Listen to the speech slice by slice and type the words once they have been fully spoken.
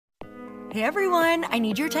Hey everyone, I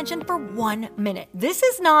need your attention for 1 minute. This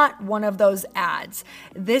is not one of those ads.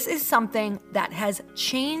 This is something that has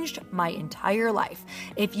changed my entire life.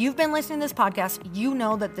 If you've been listening to this podcast, you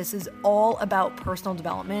know that this is all about personal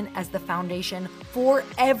development as the foundation for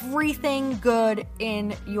everything good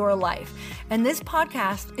in your life. And this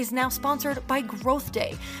podcast is now sponsored by Growth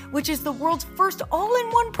Day, which is the world's first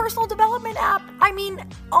all-in-one personal development app. I mean,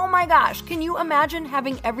 oh my gosh, can you imagine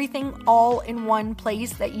having everything all in one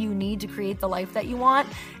place that you need to create the life that you want?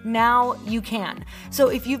 Now you can. So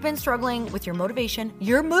if you've been struggling with your motivation,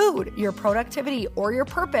 your mood, your productivity, or your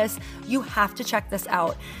purpose, you have to check this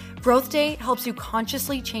out. Growth Day helps you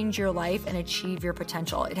consciously change your life and achieve your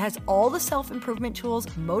potential. It has all the self-improvement tools,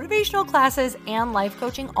 motivational classes, and life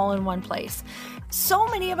coaching all in one place. So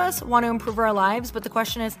many of us want to improve our lives, but the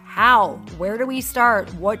question is how? Where do we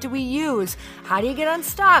start? What do we use? How do you get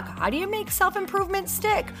unstuck? How do you make self-improvement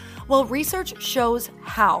stick? Well, research shows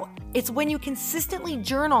how. It's when you consistently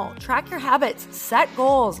journal, track your habits, set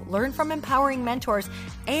goals, learn from empowering mentors,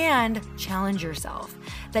 and challenge yourself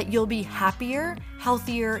that you'll be happier,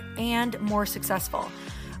 healthier, and more successful.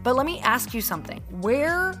 But let me ask you something.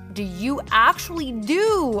 Where do you actually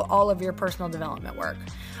do all of your personal development work?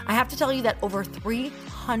 I have to tell you that over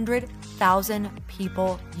 300,000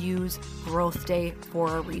 people use Growth Day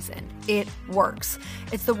for a reason. It works.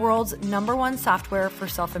 It's the world's #1 software for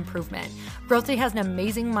self-improvement. Growth Day has an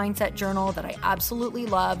amazing mindset journal that I absolutely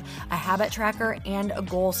love, a habit tracker, and a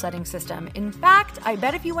goal-setting system. In fact, I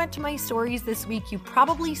bet if you went to my stories this week, you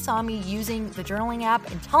probably saw me using the journaling app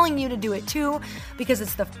and telling you to do it too, because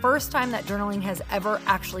it's the first time that journaling has ever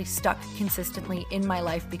actually stuck consistently in my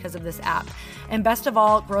life because of this app. And best of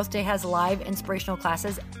all, Growth Day has live inspirational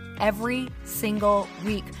classes every single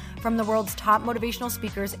week from the world's top motivational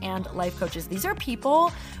speakers and life coaches. These are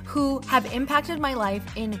people who have impacted my life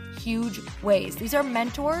in huge ways. These are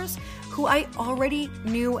mentors who I already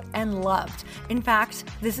knew and loved. In fact,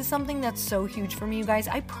 this is something that's so huge for me, you guys.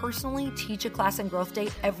 I personally teach a class in Growth Day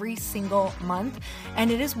every single month,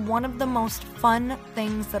 and it is one of the most fun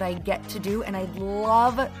things that I get to do, and I'd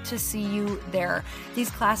love to see you there.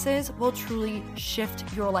 These classes will truly shift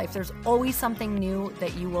your life. There's always something new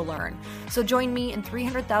that you will learn. So join me and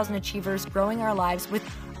 300,000 achievers growing our lives with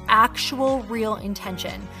actual real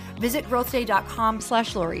intention. Visit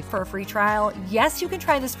growthday.com/Lori for a free trial. Yes, you can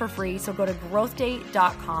try this for free. So go to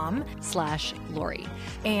growthday.com/Lori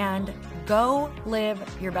and go live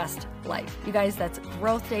your best life. You guys, that's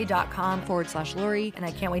growthday.com/Lori. And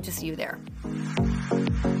I can't wait to see you there.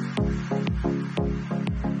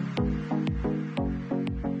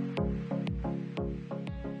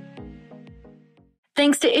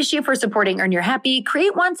 Thanks to Issue for supporting Earn Your Happy.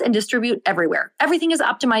 Create once and distribute everywhere. Everything is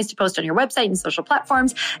optimized to post on your website and social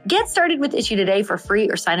platforms. Get started with Issue today for free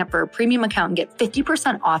or sign up for a premium account and get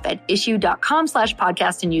 50% off at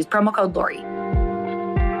issue.com/podcast and use promo code Lori.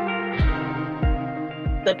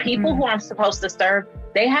 The people who I'm supposed to serve,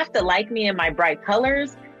 they have to like me in my bright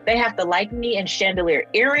colors. They have to like me in chandelier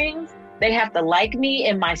earrings. They have to like me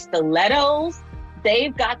in my stilettos.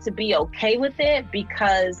 They've got to be okay with it,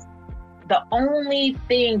 because the only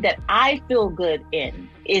thing that I feel good in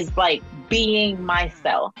is like being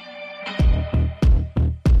myself.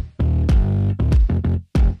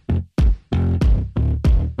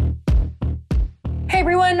 Hey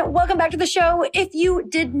everyone, welcome back to the show. If you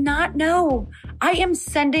did not know, I am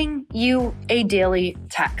sending you a daily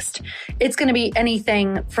text. It's going to be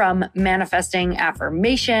anything from manifesting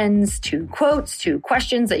affirmations to quotes to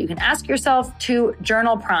questions that you can ask yourself to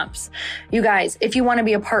journal prompts. You guys, if you want to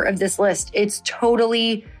be a part of this list, it's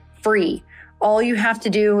totally free. All you have to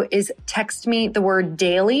do is text me the word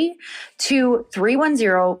daily to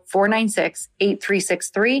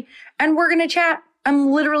 310-496-8363 and we're going to chat.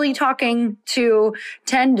 I'm literally talking to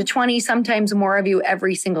 10 to 20, sometimes more of you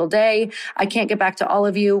every single day. I can't get back to all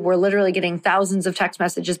of you. We're literally getting thousands of text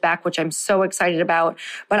messages back, which I'm so excited about.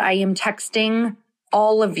 But I am texting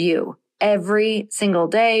all of you every single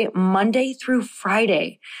day, Monday through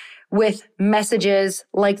Friday, with messages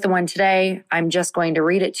like the one today. I'm just going to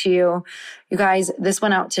read it to you. You guys, this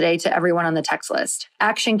went out today to everyone on the text list.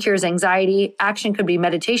 Action cures anxiety. Action could be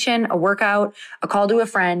meditation, a workout, a call to a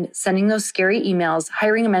friend, sending those scary emails,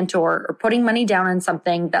 hiring a mentor, or putting money down on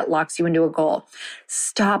something that locks you into a goal.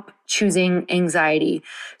 Stop choosing anxiety.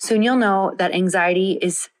 Soon you'll know that anxiety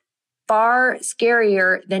is far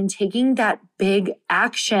scarier than taking that big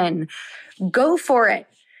action. Go for it.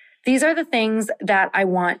 These are the things that I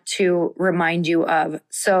want to remind you of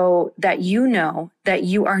so that you know that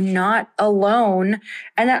you are not alone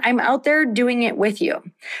and that I'm out there doing it with you.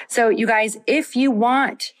 So you guys, if you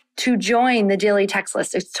want to join the daily text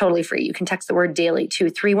list. It's totally free. You can text the word daily to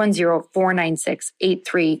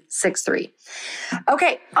 310-496-8363.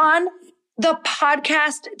 Okay, on the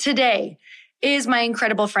podcast today is my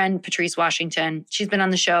incredible friend, Patrice Washington. She's been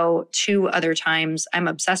on the show 2 other times. I'm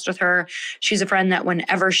obsessed with her. She's a friend that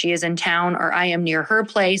whenever she is in town or I am near her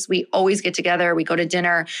place, we always get together. We go to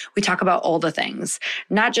dinner. We talk about all the things,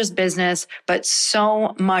 not just business, but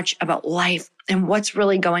so much about life and what's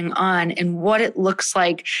really going on and what it looks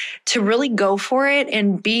like to really go for it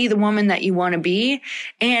and be the woman that you want to be.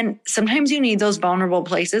 And sometimes you need those vulnerable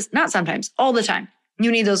places, not sometimes, all the time.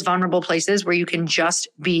 You need those vulnerable places where you can just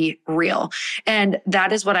be real. And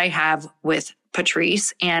that is what I have with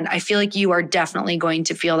Patrice. And I feel like you are definitely going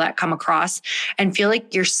to feel that come across and feel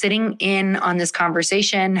like you're sitting in on this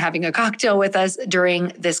conversation, having a cocktail with us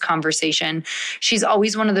during this conversation. She's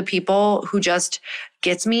always one of the people who just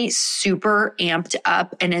gets me super amped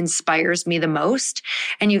up and inspires me the most.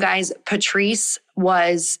 And you guys, Patrice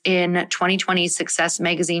was in 2020's Success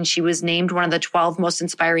magazine. She was named one of the 12 most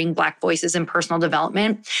inspiring Black voices in personal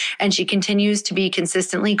development. And she continues to be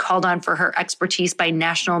consistently called on for her expertise by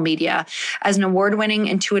national media. As an award-winning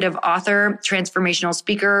intuitive author, transformational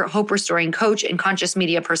speaker, hope-restoring coach, and conscious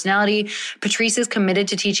media personality, Patrice is committed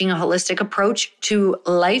to teaching a holistic approach to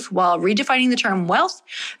life while redefining the term wealth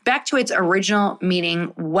back to its original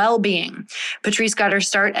meaning, well-being. Patrice got her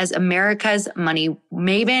start as America's money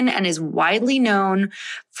maven and is widely known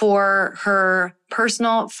for her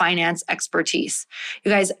personal finance expertise.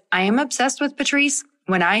 You guys, I am obsessed with Patrice.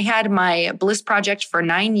 When I had my Bliss Project for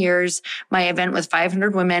 9 years, my event with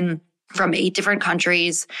 500 women from 8 different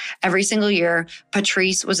countries every single year,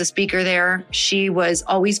 Patrice was a speaker there. She was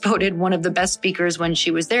always voted one of the best speakers when she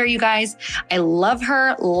was there, you guys. I love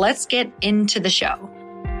her. Let's get into the show.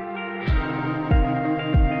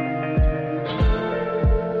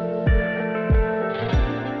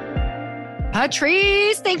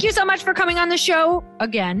 Patrice, thank you so much for coming on the show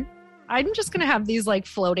again. I'm just going to have these like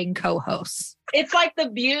floating co-hosts. It's like The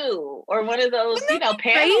View or one of those, panel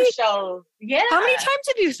shows. Yeah. How many times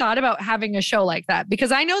have you thought about having a show like that?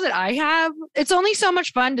 Because I know that I have. It's only so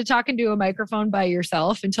much fun to talk into a microphone by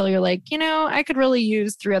yourself until you're like, I could really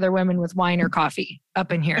use 3 other women with wine or coffee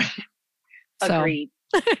up in here. Agreed.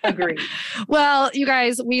 Agreed. Well, you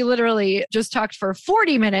guys, we literally just talked for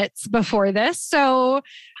 40 minutes before this. So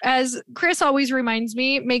as Chris always reminds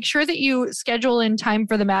me, make sure that you schedule in time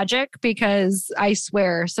for the magic, because I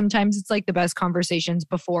swear sometimes it's like the best conversations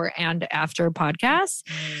before and after podcasts.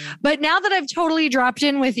 But now that I've totally dropped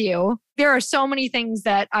in with you, there are so many things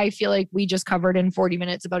that I feel like we just covered in 40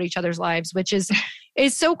 minutes about each other's lives, which is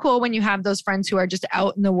so cool when you have those friends who are just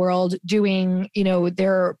out in the world doing,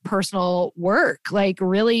 their personal work, like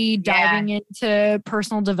really diving into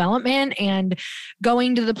personal development and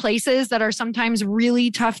going to the places that are sometimes really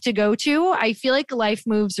tough to go to. I feel like life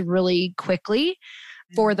moves really quickly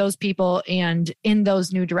for those people and in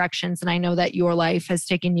those new directions. And I know that your life has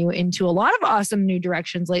taken you into a lot of awesome new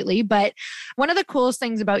directions lately. But one of the coolest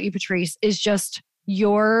things about you, Patrice, is just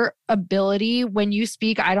your ability when you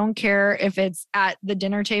speak. I don't care if it's at the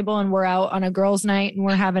dinner table and we're out on a girls' night and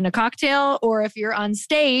we're having a cocktail, or if you're on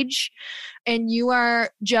stage and you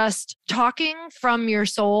are just talking from your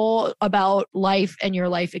soul about life and your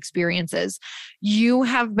life experiences. You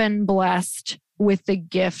have been blessed with the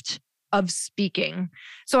gift of speaking.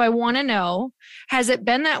 So I want to know, has it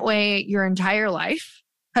been that way your entire life?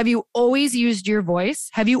 Have you always used your voice?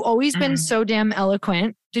 Have you always been so damn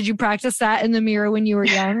eloquent? Did you practice that in the mirror when you were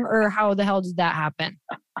young, or how the hell did that happen?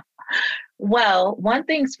 Well, one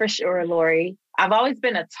thing's for sure, Lori, I've always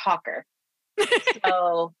been a talker.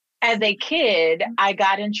 So as a kid, I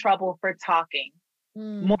got in trouble for talking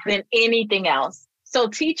more than anything else. So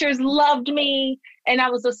teachers loved me and I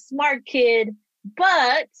was a smart kid,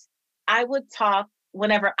 but I would talk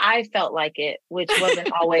whenever I felt like it, which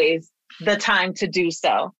wasn't always the time to do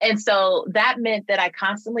so. And so that meant that I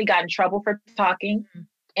constantly got in trouble for talking,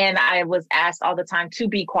 and I was asked all the time to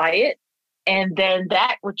be quiet. And then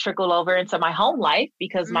that would trickle over into my home life,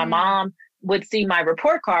 because my mom would see my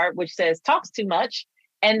report card, which says talks too much.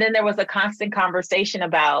 And then there was a constant conversation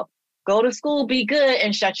about go to school, be good,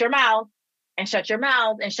 and shut your mouth, and shut your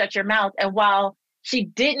mouth, and shut your mouth. And while she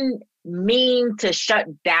didn't mean to shut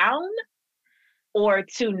down or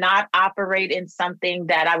to not operate in something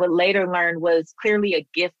that I would later learn was clearly a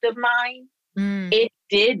gift of mine, it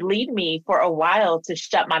did lead me for a while to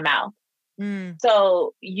shut my mouth.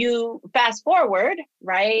 So you fast forward,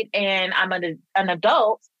 right? And I'm an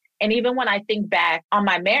adult. And even when I think back on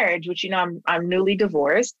my marriage, which, I'm newly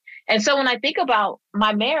divorced. And so when I think about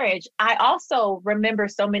my marriage, I also remember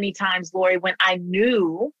so many times, Lori, when I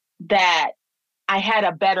knew that I had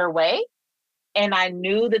a better way. And I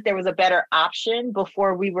knew that there was a better option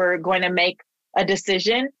before we were going to make a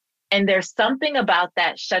decision. And there's something about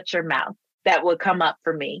that shut your mouth that would come up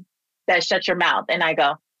for me, that shut your mouth. And I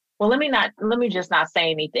go, well, let me just not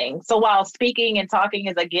say anything. So while speaking and talking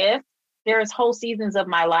is a gift, there's whole seasons of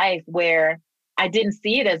my life where I didn't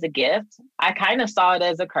see it as a gift. I kind of saw it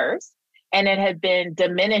as a curse, and it had been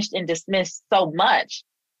diminished and dismissed so much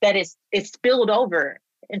that it spilled over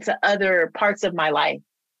into other parts of my life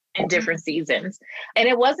in different seasons. And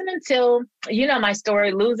it wasn't until, my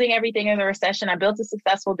story, losing everything in the recession. I built a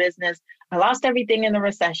successful business. I lost everything in the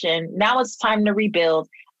recession. Now it's time to rebuild.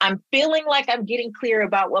 I'm feeling like I'm getting clear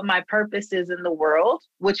about what my purpose is in the world,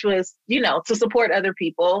 which was, to support other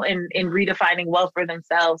people in redefining wealth for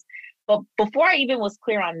themselves. But before I even was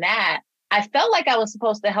clear on that, I felt like I was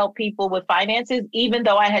supposed to help people with finances, even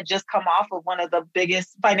though I had just come off of one of the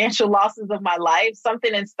biggest financial losses of my life.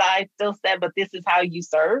 Something inside still said, but this is how you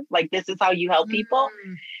serve. Like, this is how you help people.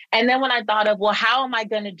 And then when I thought of, well, how am I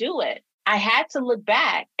going to do it? I had to look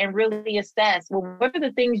back and really assess, well, what are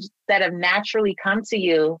the things that have naturally come to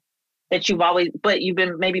you that you've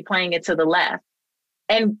been maybe playing it to the left?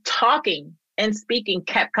 And talking and speaking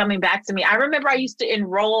kept coming back to me. I remember I used to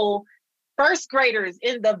enroll first graders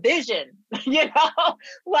in the vision,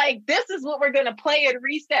 like, this is what we're going to play at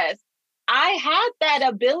recess. I had that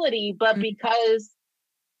ability, but because,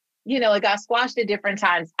 it got squashed at different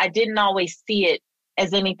times, I didn't always see it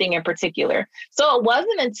as anything in particular. So it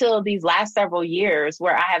wasn't until these last several years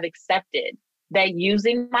where I have accepted that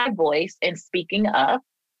using my voice and speaking up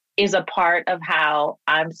is a part of how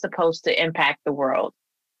I'm supposed to impact the world.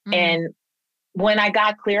 And when I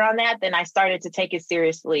got clear on that, then I started to take it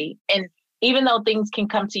seriously. And even though things can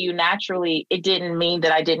come to you naturally, it didn't mean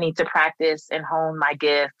that I didn't need to practice and hone my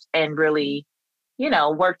gift and really,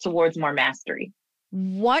 work towards more mastery.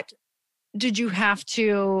 What did you have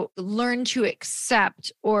to learn to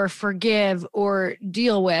accept or forgive or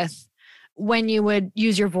deal with when you would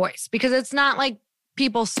use your voice? Because it's not like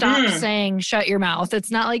people stopped saying, shut your mouth. It's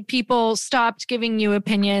not like people stopped giving you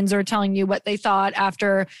opinions or telling you what they thought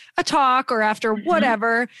after a talk or after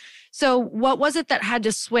whatever. So what was it that had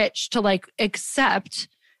to switch to like accept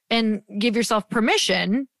and give yourself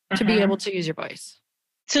permission to be able to use your voice?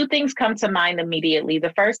 Two things come to mind immediately.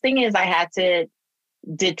 The first thing is I had to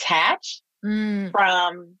detach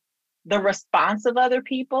from the response of other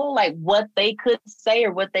people, like what they could say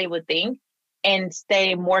or what they would think, and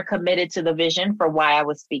stay more committed to the vision for why I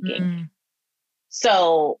was speaking.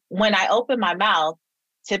 So when I open my mouth,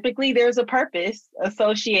 typically there's a purpose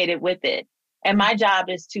associated with it. And my job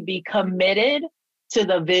is to be committed to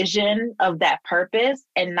the vision of that purpose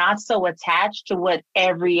and not so attached to what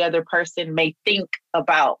every other person may think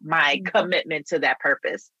about my commitment to that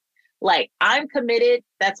purpose. Like, I'm committed.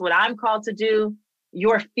 That's what I'm called to do.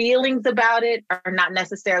 Your feelings about it are not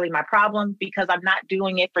necessarily my problem because I'm not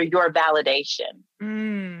doing it for your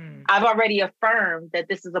validation. I've already affirmed that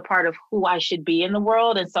this is a part of who I should be in the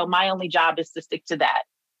world. And so my only job is to stick to that.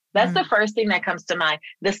 That's the first thing that comes to mind.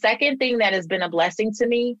 The second thing that has been a blessing to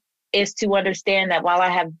me is to understand that while I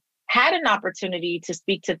have had an opportunity to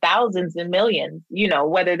speak to thousands and millions,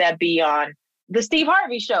 whether that be on the Steve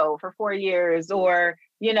Harvey Show for 4 years or,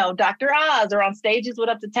 Dr. Oz, or on stages with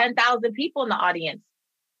up to 10,000 people in the audience,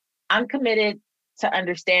 I'm committed to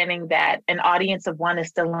understanding that an audience of one is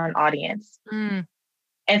still an audience.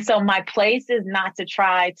 And so my place is not to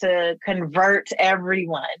try to convert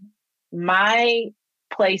everyone. My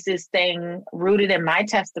place is staying rooted in my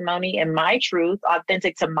testimony and my truth,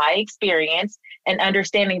 authentic to my experience, and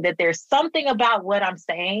understanding that there's something about what I'm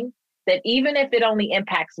saying that even if it only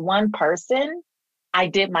impacts one person, I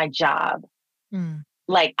did my job.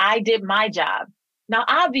 Like, I did my job. Now,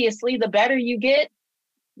 obviously, the better you get,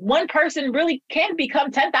 one person really can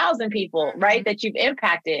become 10,000 people, right? That you've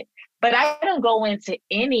impacted. But I don't go into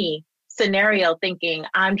any scenario thinking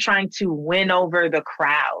I'm trying to win over the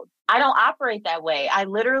crowd. I don't operate that way. I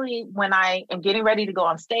literally, when I am getting ready to go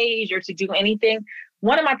on stage or to do anything,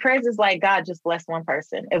 one of my prayers is like, God, just bless one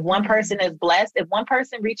person. If one person is blessed, if one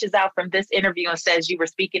person reaches out from this interview and says, you were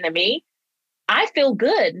speaking to me, I feel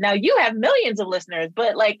good. Now, you have millions of listeners,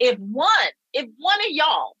 but like if one of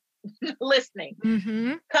y'all listening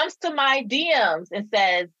comes to my DMs and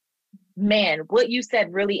says, man, what you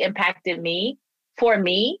said really impacted me, for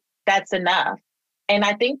me, that's enough. And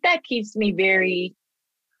I think that keeps me very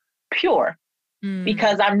pure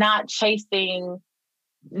because I'm not chasing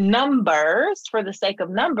numbers for the sake of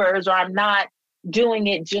numbers, or I'm not doing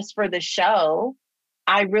it just for the show.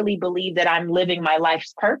 I really believe that I'm living my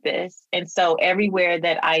life's purpose. And so everywhere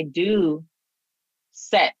that I do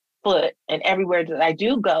set foot and everywhere that I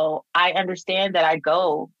do go, I understand that I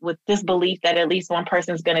go with this belief that at least one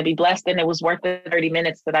person is going to be blessed, and it was worth the 30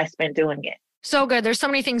 minutes that I spent doing it. So good. There's so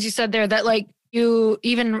many things you said there that like you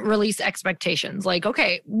even release expectations. Like,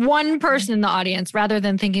 okay, one person in the audience, rather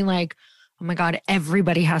than thinking like, oh my God,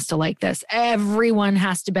 everybody has to like this. Everyone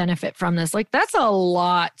has to benefit from this. Like that's a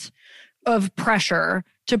lot of pressure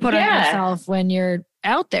to put on yourself when you're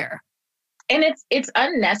out there. And it's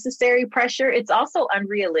unnecessary pressure. It's also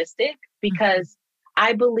unrealistic because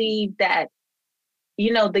I believe that,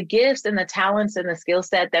 you know, the gifts and the talents and the skill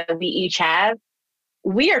set that we each have,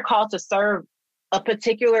 we are called to serve a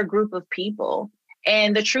particular group of people.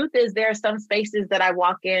 And the truth is there are some spaces that I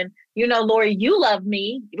walk in, you know, Lori, you love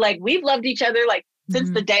me. Like we've loved each other like since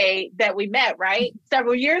the day that we met, right?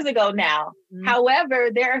 Several years ago now. However,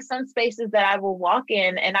 there are some spaces that I will walk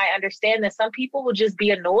in and I understand that some people will just be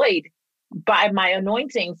annoyed by my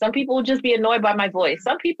anointing. Some people will just be annoyed by my voice.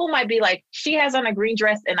 Some people might be like, she has on a green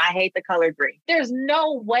dress and I hate the color green. There's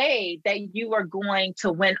no way that you are going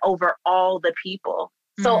to win over all the people.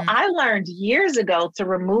 So I learned years ago to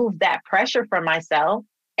remove that pressure from myself.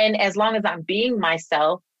 And as long as I'm being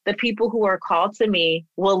myself, the people who are called to me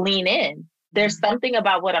will lean in. There's something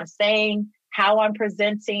about what I'm saying, how I'm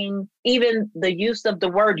presenting, even the use of the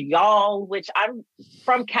word y'all, which I'm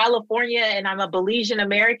from California and I'm a Belizean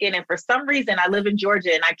American. And for some reason I live in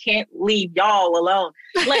Georgia and I can't leave y'all alone.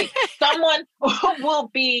 Like someone will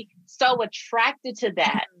be so attracted to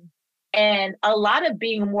that. And a lot of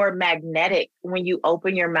being more magnetic when you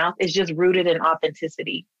open your mouth is just rooted in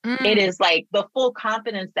authenticity. It is like the full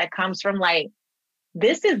confidence that comes from like,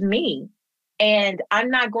 this is me. And I'm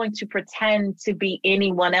not going to pretend to be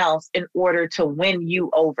anyone else in order to win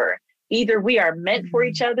you over. Either we are meant for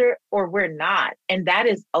each other or we're not. And that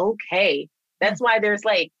is okay. That's why there's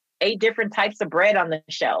like 8 different types of bread on the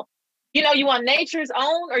shelf. You know, you want nature's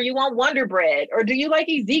own or you want Wonder Bread or do you like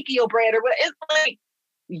Ezekiel bread or what? It's like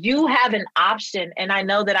you have an option. And I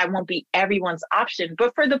know that I won't be everyone's option,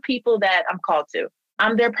 but for the people that I'm called to,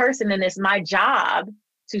 I'm their person. And it's my job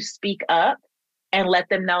to speak up and let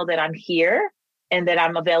them know that I'm here and that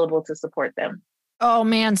I'm available to support them. Oh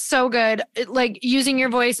man, so good. Like using your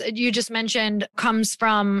voice, you just mentioned, comes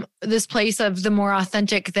from this place of the more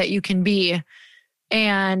authentic that you can be.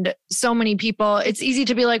 And so many people, it's easy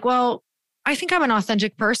to be like, well, I think I'm an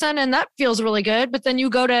authentic person and that feels really good. But then you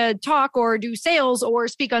go to talk or do sales or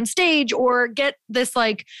speak on stage or get this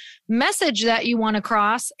like message that you want to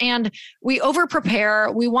cross and we over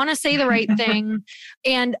prepare. We want to say the right thing.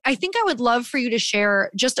 And I think I would love for you to share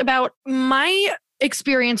just about my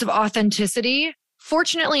experience of authenticity,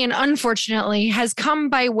 fortunately and unfortunately, has come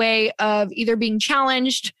by way of either being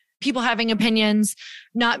challenged, people having opinions,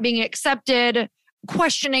 not being accepted,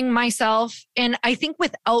 questioning myself. And I think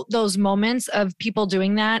without those moments of people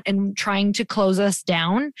doing that and trying to close us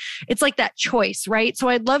down, it's like that choice, right? So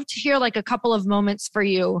I'd love to hear like a couple of moments for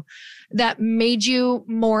you that made you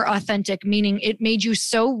more authentic, meaning it made you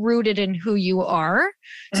so rooted in who you are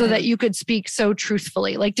so that you could speak so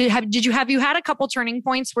truthfully. Like, have you had a couple turning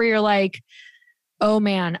points where you're like, oh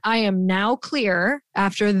man, I am now clear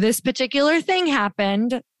after this particular thing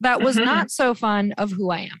happened that was not so fun of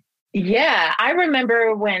who I am? Yeah, I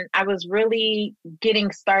remember when I was really getting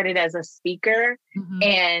started as a speaker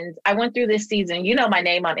and I went through this season, you know, my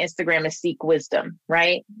name on Instagram is Seek Wisdom,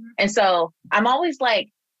 right? And so I'm always like,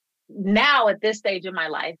 now at this stage of my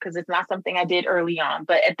life, because it's not something I did early on,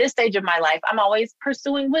 but at this stage of my life, I'm always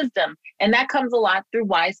pursuing wisdom. And that comes a lot through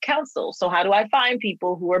wise counsel. So how do I find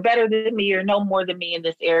people who are better than me or know more than me in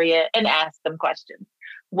this area and ask them questions?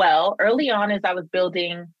 Well, early on as I was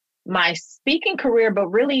building my speaking career, but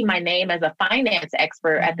really my name as a finance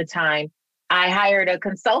expert at the time, I hired a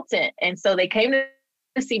consultant. And so they came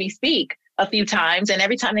to see me speak a few times. And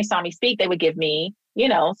every time they saw me speak, they would give me, you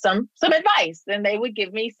know, some advice and they would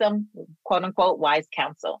give me some quote unquote wise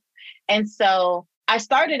counsel. And so I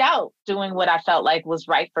started out doing what I felt like was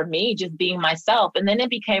right for me, just being myself. And then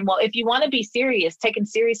it became, well, if you want to be serious, taken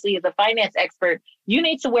seriously as a finance expert, you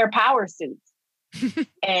need to wear power suits.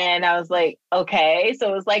 And I was like, okay.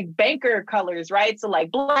 So it was like banker colors, right? So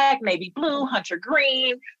like black, navy blue, hunter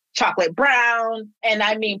green, chocolate brown. And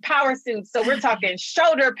I mean, power suits. So we're talking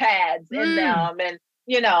shoulder pads in them and,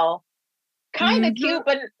 you know, kind of cute,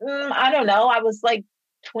 but I don't know. I was like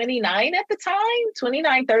 29 at the time,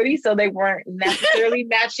 29, 30. So they weren't necessarily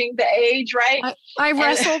matching the age, right? I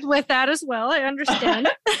wrestled with that as well. I understand.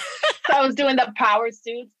 So I was doing the power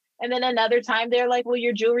suits. And then another time they're like, well,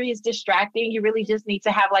 your jewelry is distracting. You really just need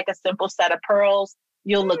to have like a simple set of pearls.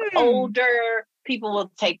 You'll look older. People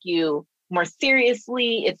will take you more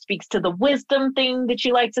seriously. It speaks to the wisdom thing that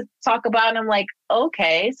you like to talk about. And I'm like,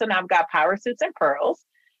 okay, so now I've got power suits and pearls.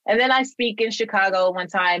 And then I speak in Chicago one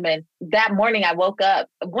time. And that morning I woke up,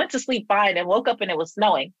 went to sleep fine and woke up and it was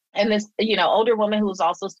snowing. And this, older woman who was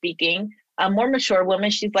also speaking, a more mature woman,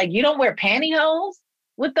 she's like, you don't wear pantyhose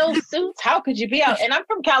with those suits? How could you be out? And I'm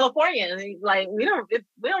from California. And like, we don't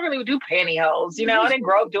really do pantyhose. I didn't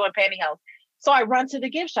grow up doing pantyhose. So I run to the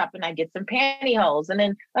gift shop and I get some pantyhose. And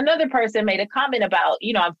then another person made a comment about,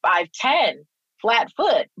 I'm 5'10", flat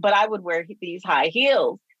foot, but I would wear these high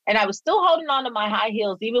heels. And I was still holding on to my high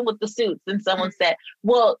heels, even with the suits. And someone said,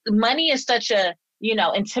 well, money is such a,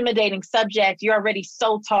 intimidating subject. You're already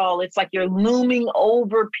so tall. It's like you're looming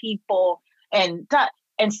over people. And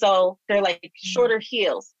so they're like shorter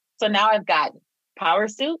heels. So now I've got power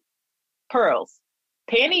suit, pearls,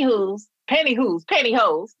 pantyhose, not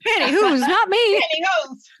me.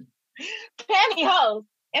 Pantyhose.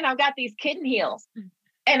 And I've got these kitten heels.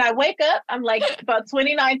 And I wake up, I'm like about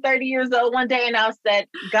 29, 30 years old one day. And I said,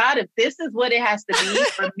 God, if this is what it has to be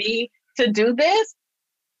for me to do this,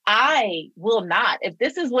 I will not. If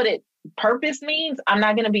this is what purpose means, I'm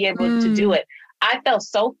not going to be able to do it. I felt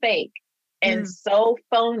so fake and so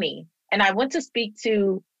phony. And I went to speak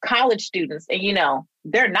to college students and,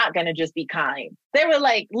 they're not going to just be kind. They were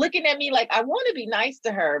like looking at me like, I want to be nice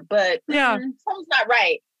to her, but something's not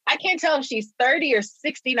right. I can't tell if she's 30 or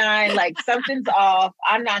 69, like something's off.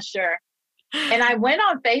 I'm not sure. And I went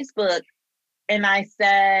on Facebook and I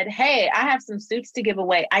said, hey, I have some suits to give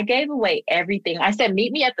away. I gave away everything. I said,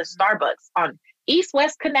 meet me at the Starbucks on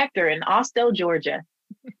East-West Connector in Austell, Georgia.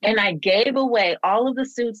 And I gave away all of the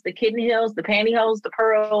suits, the kitten heels, the pantyhose, the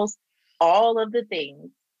pearls, all of the things.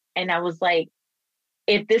 And I was like,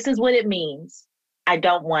 if this is what it means, I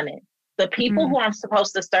don't want it. The people who I'm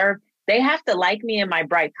supposed to serve, they have to like me in my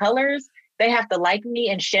bright colors. They have to like me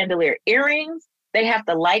in chandelier earrings. They have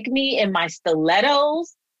to like me in my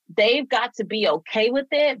stilettos. They've got to be okay with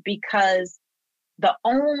it because the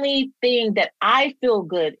only thing that I feel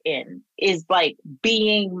good in is like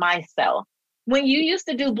being myself. When you used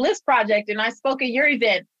to do Bliss Project and I spoke at your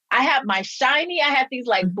event, I had my shiny, I had these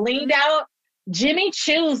like blinged out Jimmy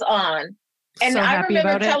Choos on. And I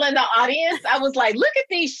remember telling the audience, I was like, look at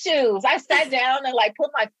these shoes. I sat down and like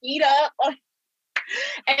put my feet up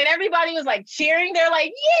and everybody was like cheering. They're like,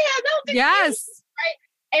 yeah, no, yes. Right?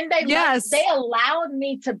 And they allowed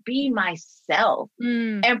me to be myself.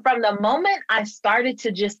 And from the moment I started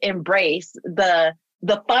to just embrace the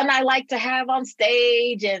fun I like to have on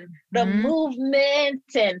stage and the movement,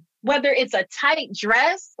 and whether it's a tight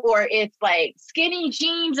dress or it's like skinny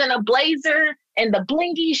jeans and a blazer and the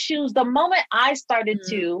blingy shoes, the moment I started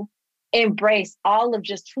to embrace all of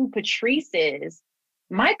just who Patrice is,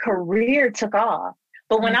 my career took off.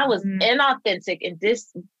 But when I was inauthentic and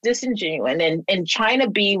disingenuous and trying to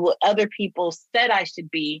be what other people said I should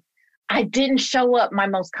be, I didn't show up my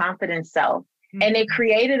most confident self. And it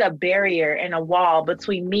created a barrier and a wall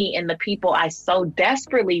between me and the people I so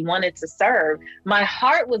desperately wanted to serve. My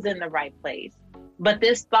heart was in the right place, but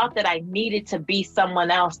this thought that I needed to be someone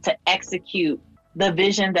else to execute the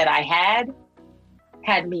vision that I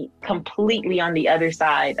had me completely on the other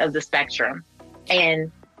side of the spectrum. And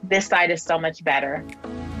this side is so much better.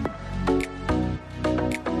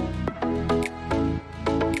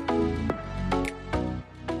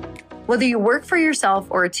 Whether you work for yourself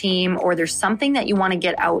or a team, or there's something that you want to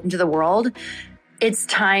get out into the world, it's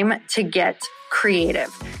time to get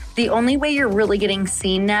creative. The only way you're really getting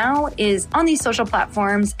seen now is on these social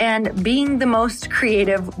platforms, and being the most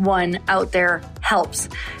creative one out there helps.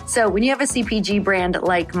 So when you have a CPG brand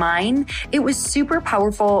like mine, it was super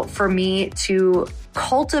powerful for me to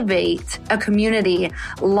cultivate a community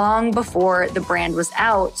long before the brand was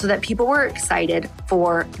out so that people were excited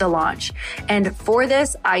for the launch. And for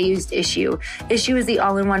this, I used Issuu. Issuu is the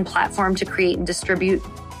all-in-one platform to create and distribute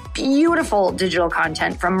beautiful digital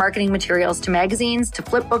content, from marketing materials to magazines to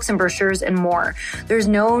flip books and brochures and more. There's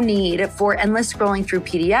no need for endless scrolling through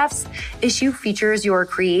PDFs. Issuu features your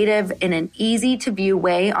creative in an easy to view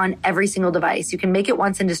way on every single device. You can make it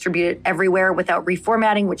once and distribute it everywhere without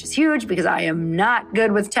reformatting, which is huge because I am not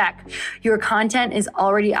good with tech. Your content is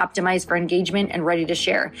already optimized for engagement and ready to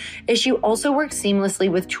share. Issuu also works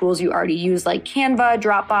seamlessly with tools you already use like Canva,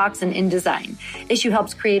 Dropbox, and InDesign. Issuu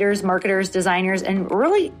helps creators, marketers, designers, and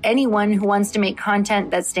really anyone who wants to make content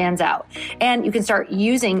that stands out. And you can start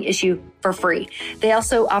using Issuu for free. They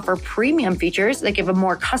also offer premium features that give a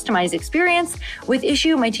more customized experience. With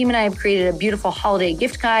Issue, my team and I have created a beautiful holiday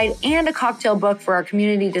gift guide and a cocktail book for our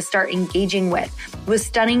community to start engaging with. With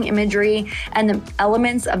stunning imagery and the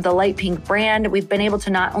elements of the Light Pink brand, we've been able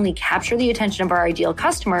to not only capture the attention of our ideal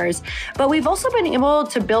customers, but we've also been able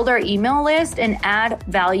to build our email list and add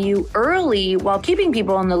value early while keeping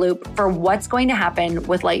people in the loop for what's going to happen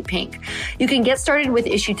with Light Pink. You can get started with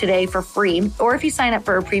Issue today for free, or if you sign up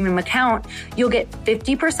for a premium account, you'll get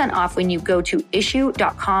 50% off when you go to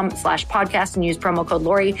issuu.com/podcast and use promo code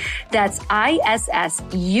Lori. That's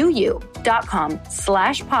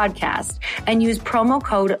ISSUU.com/podcast and use promo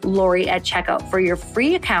code Lori at checkout for your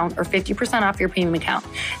free account or 50% off your premium account.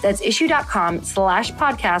 That's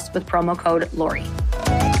issuu.com/podcast with promo code Lori.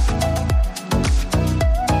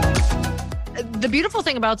 The beautiful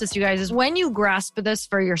thing about this, you guys, is when you grasp this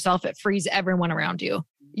for yourself, it frees everyone around you.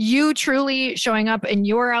 You truly showing up in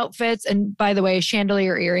your outfits. And by the way,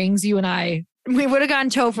 chandelier earrings, you and I, we would have gone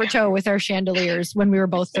toe for toe with our chandeliers when we were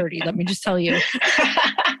both 30. Let me just tell you.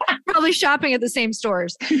 Probably shopping at the same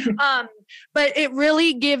stores. But it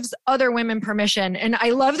really gives other women permission. And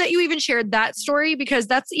I love that you even shared that story, because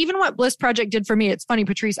that's even what Bliss Project did for me. It's funny,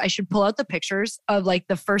 Patrice, I should pull out the pictures of like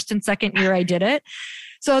the first and second year I did it.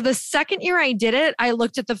 So the second year I did it, I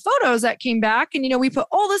looked at the photos that came back and, we put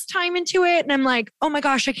all this time into it. And I'm like, oh my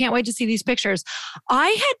gosh, I can't wait to see these pictures. I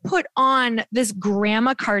had put on this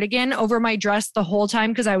grandma cardigan over my dress the whole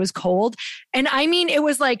time because I was cold. And I mean, it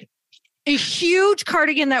was like a huge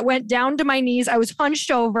cardigan that went down to my knees. I was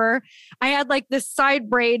hunched over. I had like this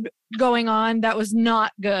side braid going on that was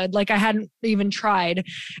not good. Like I hadn't even tried.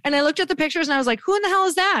 And I looked at the pictures and I was like, who in the hell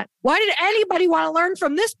is that? Why did anybody want to learn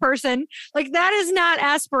from this person? Like that is not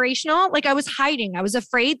aspirational. Like I was hiding. I was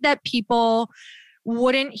afraid that people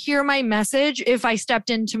wouldn't hear my message if I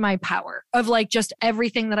stepped into my power of like just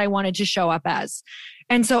everything that I wanted to show up as.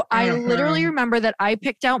 And so I literally remember that I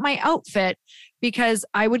picked out my outfit because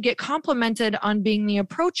I would get complimented on being the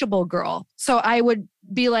approachable girl. So I would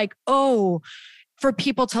be like, oh, for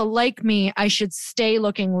people to like me, I should stay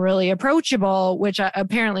looking really approachable, which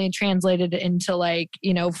apparently translated into like,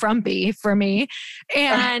 frumpy for me.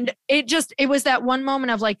 And it was that one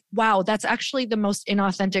moment of like, wow, that's actually the most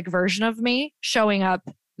inauthentic version of me showing up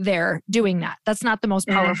there doing that. That's not the most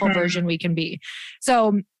powerful version we can be.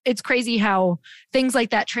 So it's crazy how things like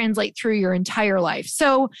that translate through your entire life.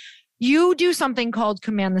 So you do something called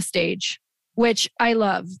Command the Stage, which I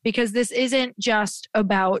love, because this isn't just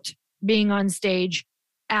about being on stage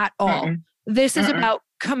at all. This is about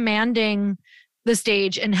commanding the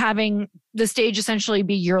stage and having the stage essentially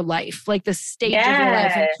be your life, like the stage of your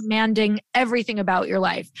life, and commanding everything about your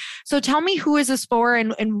life. So tell me, who is this for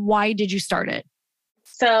and why did you start it?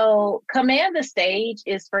 So Command the Stage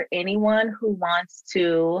is for anyone who wants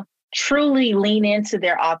to truly lean into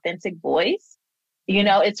their authentic voice.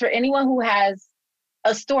 It's for anyone who has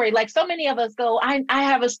a story. Like so many of us go, I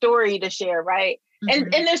have a story to share, right?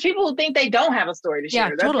 And there's people who think they don't have a story to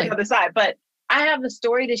share. That's totally the other side. But I have a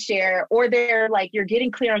story to share, or they're like, you're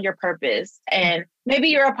getting clear on your purpose. And maybe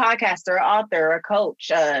you're a podcaster, author, a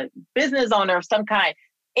coach, a business owner of some kind.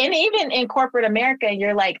 And even in corporate America,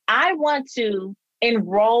 you're like, I want to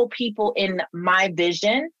enroll people in my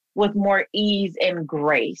vision with more ease and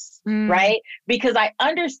grace, right? Because I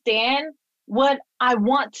understand what I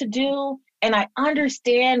want to do and I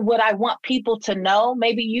understand what I want people to know.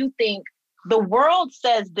 Maybe you think the world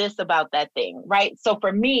says this about that thing, right? So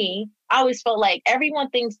for me, I always felt like everyone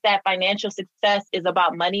thinks that financial success is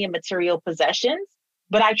about money and material possessions,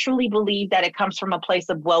 but I truly believe that it comes from a place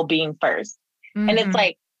of well-being first. And it's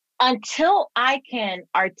like, until I can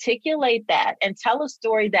articulate that and tell a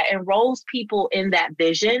story that enrolls people in that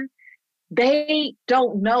vision, they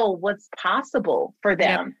don't know what's possible for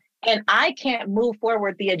them. And I can't move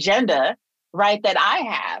forward the agenda, right, that I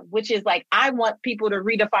have, which is like, I want people to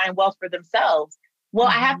redefine wealth for themselves. Well,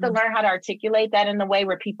 I have to learn how to articulate that in a way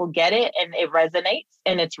where people get it and it resonates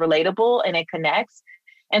and it's relatable and it connects.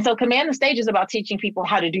 And so Command the Stage is about teaching people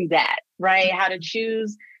how to do that, right? How to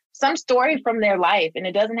choose some story from their life. And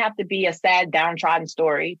it doesn't have to be a sad, downtrodden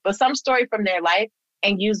story, but some story from their life,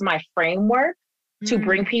 and use my framework to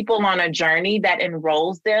bring people on a journey that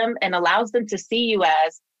enrolls them and allows them to see you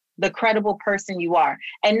as the credible person you are.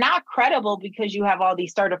 And not credible because you have all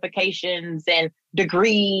these certifications and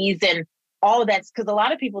degrees and all of that. Because a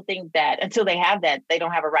lot of people think that until they have that, they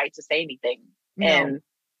don't have a right to say anything. No. And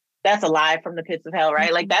that's a lie from the pits of hell,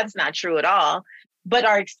 right? Like that's not true at all. But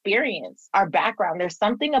our experience, our background, there's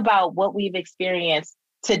something about what we've experienced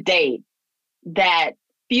to date that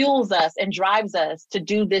fuels us and drives us to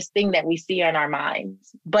do this thing that we see in our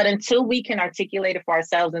minds. But until we can articulate it for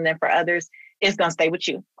ourselves and then for others, it's going to stay with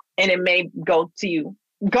you. And it may go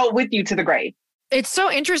with you to the grave. It's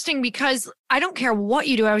so interesting because I don't care what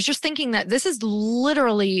you do. I was just thinking that this is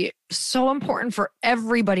literally so important for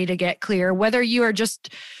everybody to get clear, whether you are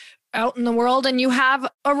just out in the world and you have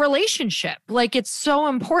a relationship. Like, it's so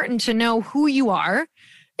important to know who you are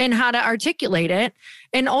and how to articulate it.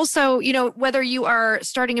 And also, you know, whether you are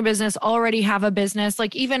starting a business, already have a business,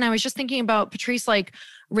 like even I was just thinking about Patrice, like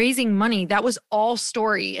raising money, that was all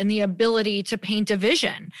story and the ability to paint a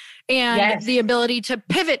vision and the ability to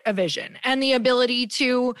pivot a vision and the ability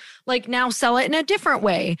to like now sell it in a different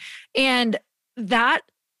way. And that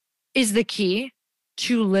is the key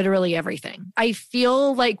to literally everything. I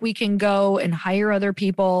feel like we can go and hire other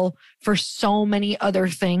people for so many other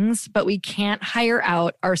things, but we can't hire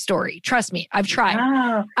out our story. Trust me, I've tried.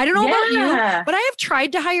 I don't know about you, but I have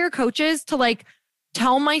tried to hire coaches to like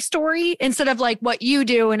tell my story instead of like what you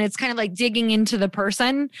do. And it's kind of like digging into the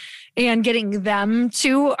person and getting them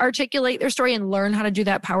to articulate their story and learn how to do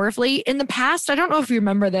that powerfully. In the past, I don't know if you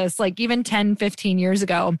remember this, like even 10, 15 years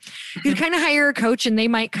ago, you'd kind of hire a coach and they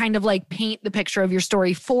might kind of like paint the picture of your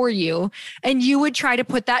story for you. And you would try to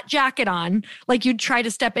put that jacket on, like you'd try to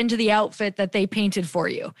step into the outfit that they painted for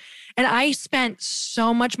you. And I spent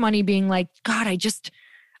so much money being like, God,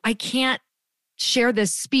 I can't share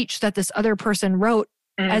this speech that this other person wrote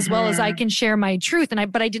as well as I can share my truth.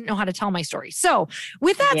 But I didn't know how to tell my story. So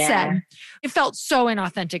with that said, it felt so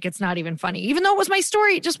inauthentic. It's not even funny. Even though it was my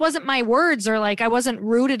story, it just wasn't my words or like I wasn't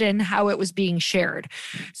rooted in how it was being shared.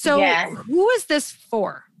 So who is this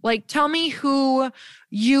for? Like, tell me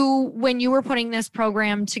when you were putting this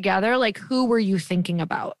program together, like who were you thinking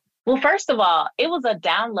about? Well, first of all, it was a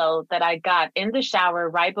download that I got in the shower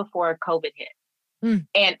right before COVID hit.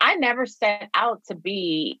 And I never set out to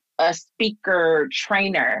be a speaker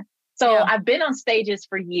trainer. So I've been on stages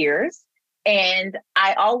for years and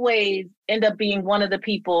I always end up being one of the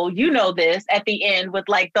people, you know this, at the end with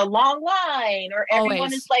like the long line or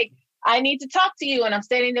everyone is like, I need to talk to you. And I'm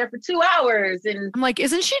standing there for 2 hours. And I'm like,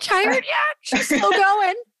 isn't she tired yet? She's still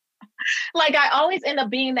going. Like I always end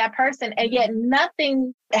up being that person. And yet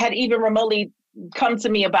nothing had even remotely come to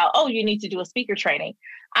me about, oh, you need to do a speaker training.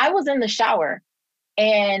 I was in the shower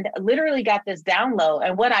and literally got this download.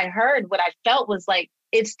 And what I felt was like,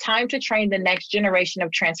 it's time to train the next generation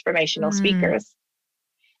of transformational speakers.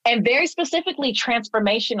 And very specifically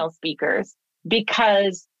transformational speakers,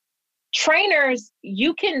 because trainers,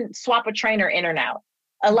 you can swap a trainer in or out.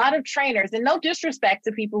 A lot of trainers, and no disrespect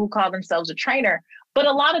to people who call themselves a trainer, but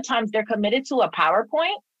a lot of times they're committed to a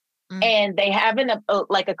PowerPoint and they have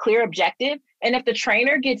a clear objective. And if the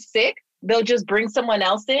trainer gets sick, they'll just bring someone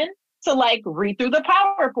else in to like read through the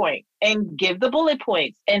PowerPoint and give the bullet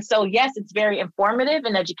points. And so, yes, it's very informative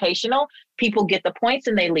and educational. People get the points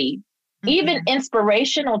and they leave. Even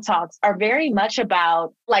inspirational talks are very much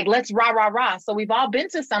about like, let's rah, rah, rah. So we've all been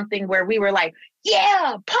to something where we were like,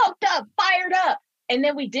 yeah, pumped up, fired up. And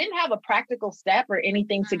then we didn't have a practical step or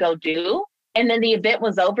anything to go do. And then the event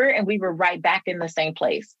was over and we were right back in the same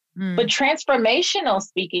place. But transformational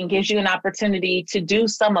speaking gives you an opportunity to do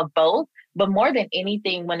some of both. But more than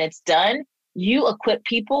anything, when it's done, you equip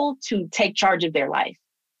people to take charge of their life,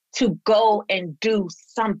 to go and do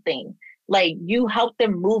something. Like you help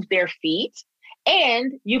them move their feet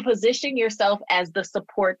and you position yourself as the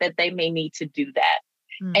support that they may need to do that.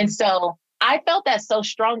 And so I felt that so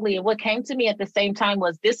strongly. And what came to me at the same time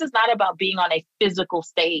was, this is not about being on a physical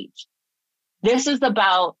stage. This is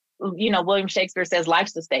about, William Shakespeare says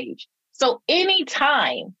life's a stage. So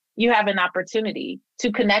anytime you have an opportunity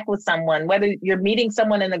to connect with someone, whether you're meeting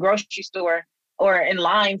someone in the grocery store or in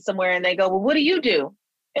line somewhere and they go, well, what do you do?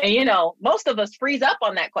 And, most of us freeze up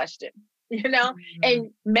on that question,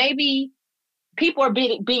 and maybe people are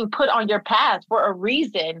being put on your path for a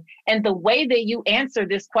reason. And the way that you answer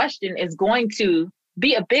this question is going to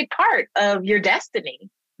be a big part of your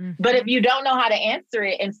destiny. But if you don't know how to answer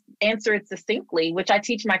it and answer it succinctly, which I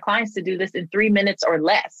teach my clients to do this in 3 minutes or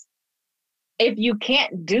less, if you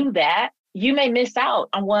can't do that, you may miss out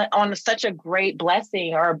on such a great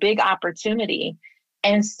blessing or a big opportunity.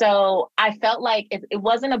 And so I felt like it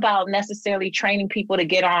wasn't about necessarily training people to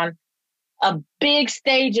get on a big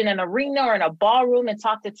stage in an arena or in a ballroom and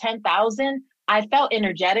talk to 10,000. I felt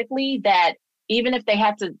energetically that even if they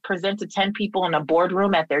had to present to 10 people in a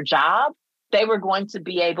boardroom at their job, they were going to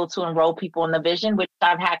be able to enroll people in the vision, which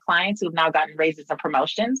I've had clients who've now gotten raises and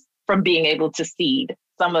promotions from being able to seed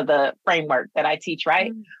some of the framework that I teach,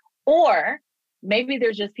 right? Or maybe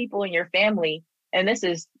there's just people in your family, and this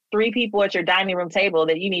is 3 people at your dining room table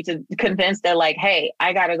that you need to convince. They're like, hey,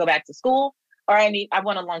 I got to go back to school, or I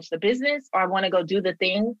want to launch the business, or I want to go do the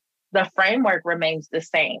thing. The framework remains the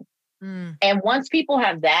same. And once people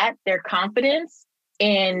have that, their confidence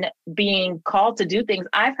in being called to do things.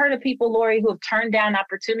 I've heard of people, Lori, who have turned down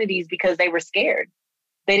opportunities because they were scared.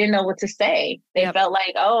 They didn't know what to say. They felt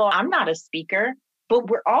like, oh, I'm not a speaker, but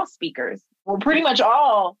we're all speakers. We're pretty much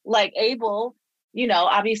all like able,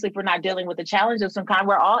 obviously if we're not dealing with a challenge of some kind,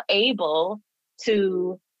 we're all able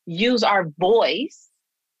to use our voice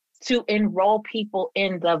to enroll people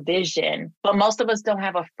in the vision. But most of us don't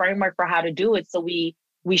have a framework for how to do it. So we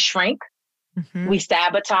shrink, we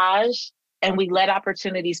sabotage, and we let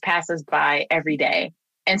opportunities pass us by every day.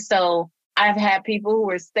 And so I've had people who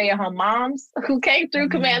were stay-at-home moms who came through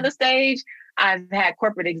Command the Stage. I've had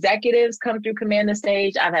corporate executives come through Command the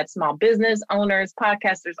Stage. I've had small business owners,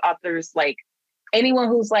 podcasters, authors, like anyone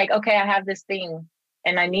who's like, okay, I have this thing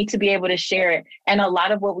and I need to be able to share it. And a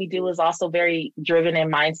lot of what we do is also very driven in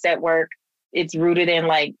mindset work. It's rooted in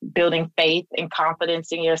like building faith and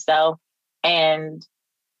confidence in yourself. And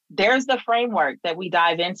there's the framework that we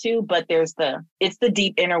dive into, but it's the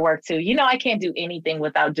deep inner work too. I can't do anything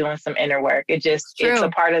without doing some inner work. It's a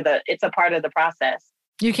part of the process.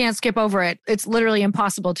 You can't skip over it. It's literally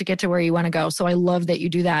impossible to get to where you want to go. So I love that you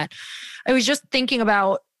do that. I was just thinking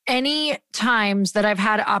about any times that I've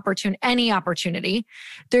had any opportunity,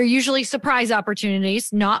 they're usually surprise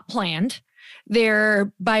opportunities, not planned.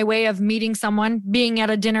 They're by way of meeting someone, being at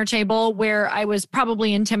a dinner table where I was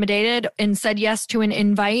probably intimidated and said yes to an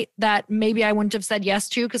invite that maybe I wouldn't have said yes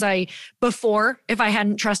to if I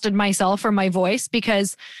hadn't trusted myself or my voice,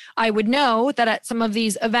 because I would know that at some of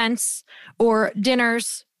these events or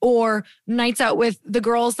dinners or nights out with the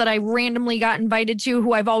girls that I randomly got invited to,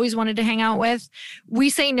 who I've always wanted to hang out with, we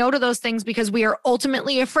say no to those things because we are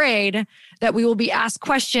ultimately afraid that we will be asked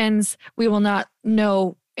questions we will not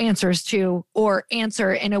know answers to, or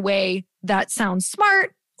answer in a way that sounds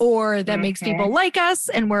smart or that makes people like us,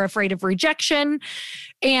 and we're afraid of rejection.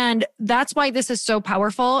 And that's why this is so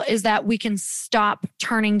powerful, is that we can stop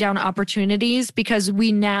turning down opportunities because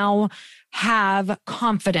we now have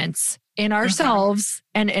confidence in ourselves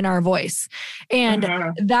and in our voice.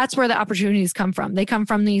 And that's where the opportunities come from. They come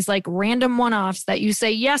from these like random one-offs that you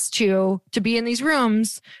say yes to be in these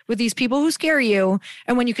rooms with these people who scare you.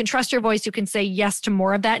 And when you can trust your voice, you can say yes to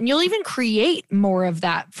more of that. And you'll even create more of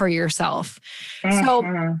that for yourself.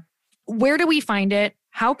 So where do we find it?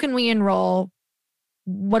 How can we enroll?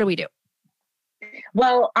 What do we do?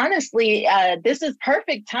 Well, honestly, this is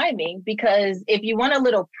perfect timing, because if you want a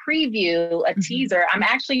little preview, a teaser, I'm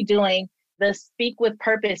actually doing the Speak with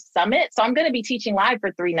Purpose Summit. So I'm going to be teaching live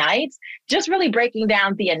for 3 nights, just really breaking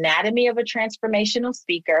down the anatomy of a transformational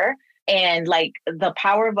speaker and like the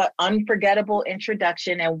power of an unforgettable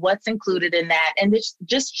introduction and what's included in that. And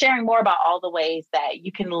just sharing more about all the ways that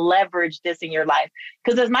you can leverage this in your life.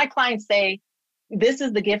 Because as my clients say, this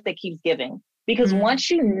is the gift that keeps giving. Because once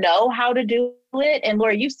you know how to do it, and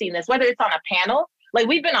Laura, you've seen this, whether it's on a panel, like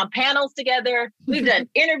we've been on panels together, we've done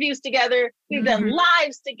interviews together, we've done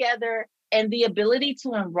lives together, and the ability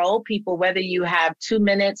to enroll people, whether you have 2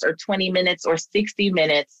 minutes or 20 minutes or 60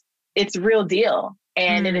 minutes, it's real deal.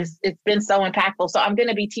 And it's been so impactful. So I'm going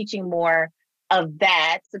to be teaching more of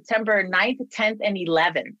that September 9th, 10th, and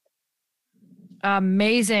 11th.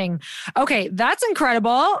 Amazing. Okay, that's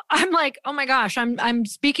incredible. I'm like, oh my gosh, I'm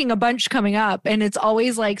speaking a bunch coming up, and it's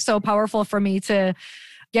always like so powerful for me to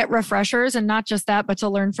get refreshers, and not just that, but to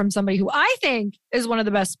learn from somebody who I think is one of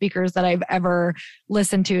the best speakers that I've ever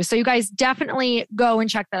listened to. So you guys definitely go and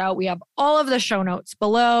check that out. We have all of the show notes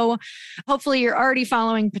below. Hopefully you're already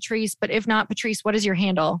following Patrice, but if not, Patrice, what is your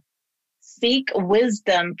handle? Seek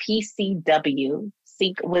Wisdom PCW.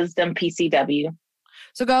 Seek Wisdom PCW.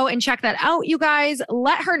 So go and check that out, you guys.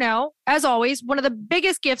 Let her know. As always, one of the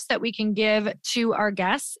biggest gifts that we can give to our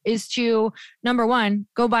guests is to, number 1,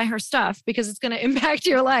 go buy her stuff because it's going to impact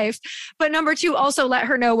your life. But number 2, also let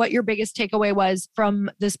her know what your biggest takeaway was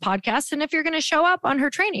from this podcast. And if you're going to show up on her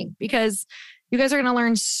training, because you guys are going to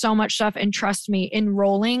learn so much stuff. And trust me,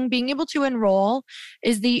 being able to enroll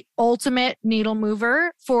is the ultimate needle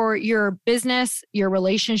mover for your business, your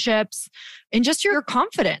relationships, and just your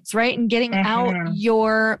confidence, right? And getting out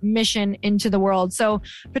your mission into the world. So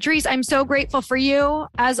Patrice, I'm so grateful for you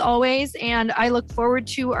as always. And I look forward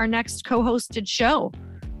to our next co-hosted show.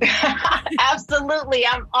 Absolutely.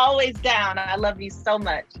 I'm always down. I love you so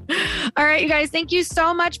much. All right, you guys, thank you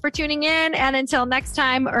so much for tuning in. And until next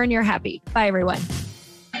time, earn your happy. Bye, everyone.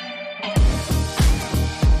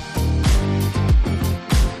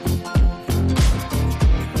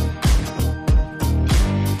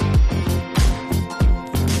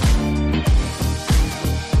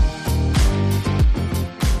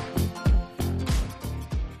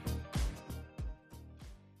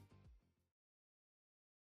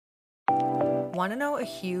 Want to know a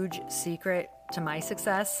huge secret to my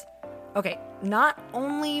success? Okay, not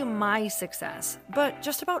only my success, but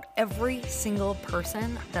just about every single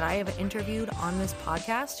person that I have interviewed on this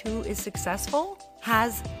podcast who is successful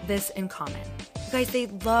has this in common. You guys, they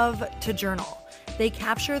love to journal. They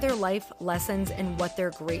capture their life lessons and what they're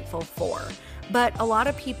grateful for. But a lot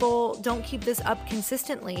of people don't keep this up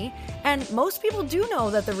consistently. And most people do know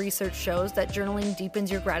that the research shows that journaling deepens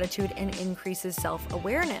your gratitude and increases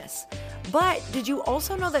self-awareness. But did you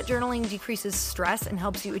also know that journaling decreases stress and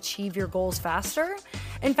helps you achieve your goals faster?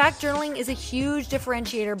 In fact, journaling is a huge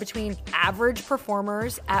differentiator between average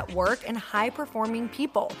performers at work and high-performing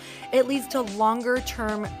people. It leads to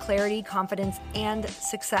longer-term clarity, confidence, and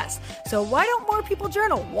success. So why don't more people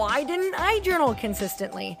journal? Why didn't I journal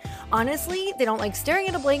consistently? Honestly, they don't like staring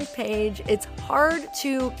at a blank page. It's hard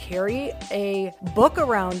to carry a book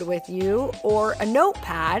around with you or a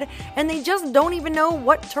notepad, and they just don't even know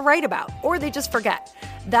what to write about, or they just forget.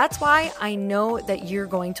 That's why I know that you're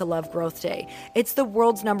going to love Growth Day. It's the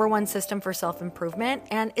world's #1 system for self-improvement,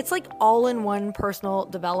 and it's like all-in-one personal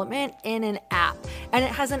development in an app. And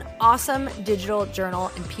it has an awesome digital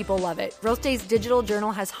journal, and people love it. Growth Day's digital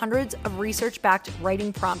journal has hundreds of research-backed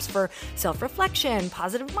writing prompts for self-reflection,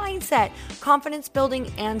 positive mindset, confidence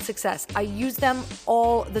building, and success. I use them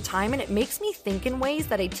all the time, and it makes me think in ways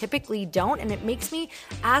that I typically don't, and it makes me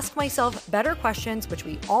ask myself better questions, which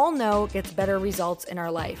we all know gets better results in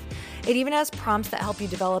our life. It even has prompts that help you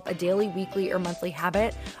develop a daily, weekly, or monthly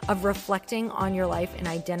habit of reflecting on your life and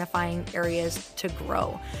identifying areas to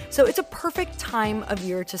grow. So it's a perfect time of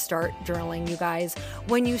year to start journaling, you guys.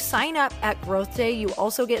 When you sign up at Growth Day, you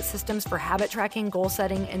also get systems for habit tracking, goal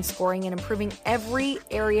setting, and scoring, and improving every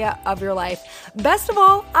area of your life. Best of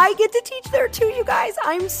all, I get to teach there too, you guys.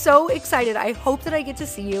 I'm so excited. I hope that I get to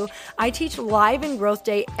see you. I teach live in Growth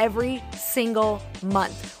Day every single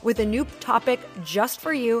month with a new topic just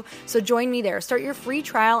for you. So join me there. Start your free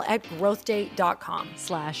trial at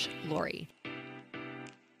growthday.com/Lori.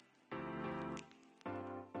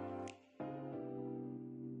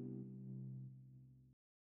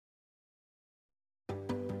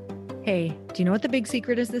 Hey, do you know what the big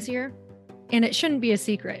secret is this year? And it shouldn't be a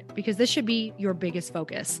secret because this should be your biggest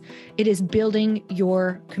focus. It is building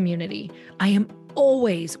your community. I am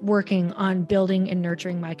always working on building and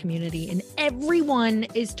nurturing my community, and everyone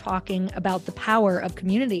is talking about the power of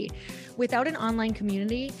community. Without an online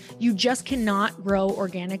community, you just cannot grow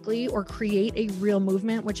organically or create a real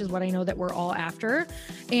movement, which is what I know that we're all after.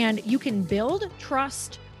 And you can build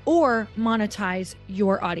trust or monetize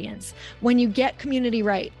your audience. When you get community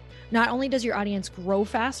right, not only does your audience grow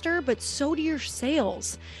faster, but so do your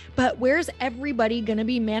sales. But where's everybody going to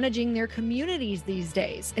be managing their communities these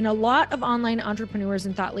days? And a lot of online entrepreneurs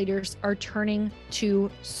and thought leaders are turning to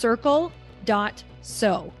Circle.so.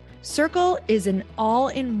 Circle is an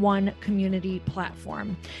all-in-one community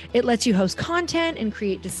platform. It lets you host content and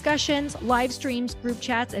create discussions, live streams, group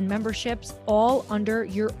chats, and memberships all under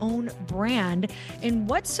your own brand. And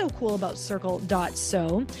what's so cool about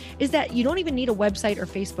Circle.so is that you don't even need a website or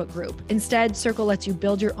Facebook group. Instead, Circle lets you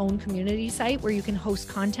build your own community site where you can host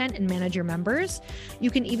content and manage your members.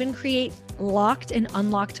 You can even create locked and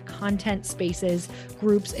unlocked content spaces,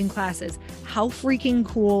 groups, and classes. How freaking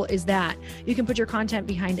cool is that? You can put your content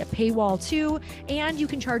behind a paywall too, and you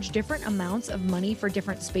can charge different amounts of money for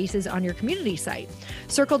different spaces on your community site.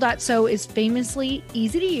 Circle.so is famously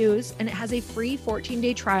easy to use, and it has a free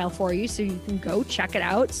 14-day trial for you, so you can go check it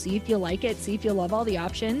out, see if you like it, see if you love all the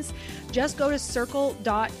options. Just go to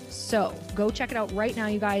Circle.so. Go check it out right now,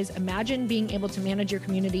 you guys. Imagine being able to manage your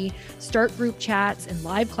community, start group chats and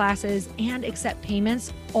live classes, and accept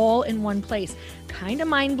payments all in one place. Kind of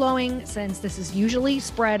mind-blowing since this is usually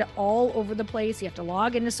spread all over the place. You have to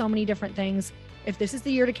log into so many different things. If this is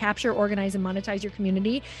the year to capture, organize, and monetize your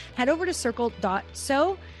community, head over to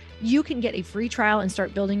Circle.so. You can get a free trial and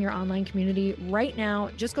start building your online community right now.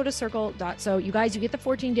 Just go to Circle.so. You guys, you get the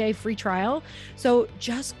 14-day free trial. So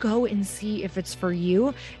just go and see if it's for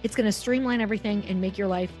you. It's going to streamline everything and make your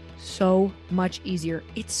life so much easier.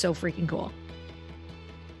 It's so freaking cool.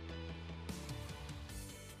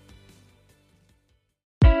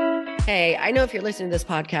 Hey, I know if you're listening to this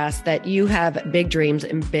podcast that you have big dreams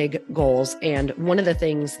and big goals. And one of the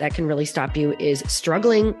things that can really stop you is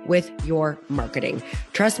struggling with your marketing.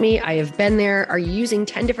 Trust me, I have been there. Are you using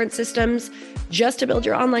 10 different systems just to build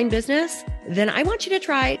your online business? Then I want you to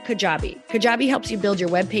try Kajabi. Kajabi helps you build your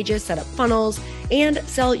web pages, set up funnels, and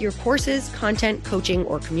sell your courses, content, coaching,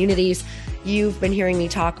 or communities. You've been hearing me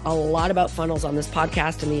talk a lot about funnels on this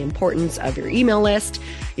podcast and the importance of your email list.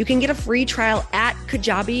 You can get a free trial at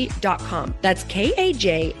kajabi.com. That's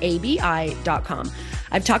Kajabi.com.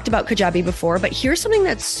 I've talked about Kajabi before, but here's something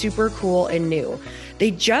that's super cool and new.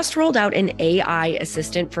 They just rolled out an AI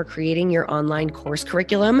assistant for creating your online course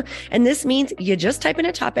curriculum. And this means you just type in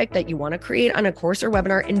a topic that you want to create on a course or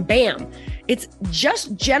webinar, and bam, it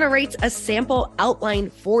just generates a sample outline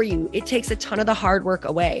for you. It takes a ton of the hard work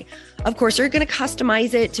away. Of course, you're going to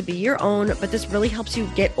customize it to be your own, but this really helps you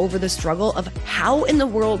get over the struggle of how in the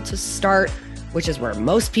world to start, which is where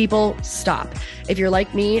most people stop. If you're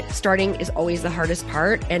like me, starting is always the hardest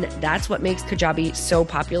part, and that's what makes Kajabi so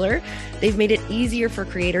popular. They've made it easier for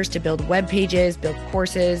creators to build web pages, build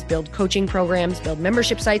courses, build coaching programs, build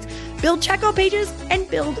membership sites, build checkout pages, and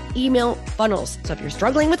build email funnels. So if you're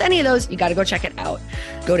struggling with any of those, you got to go check it out.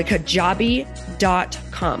 Go to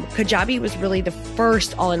kajabi.com. Kajabi was really the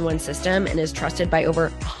first all-in-one system and is trusted by over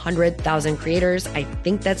 100,000 creators. I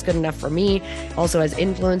think that's good enough for me. Also has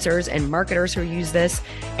influencers and marketers who use this.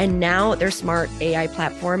 And now their smart AI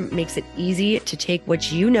platform makes it easy to take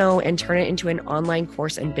what you know and turn it into an online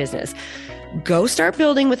course and business. Go start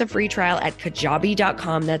building with a free trial at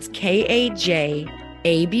kajabi.com. That's Kajabi.com.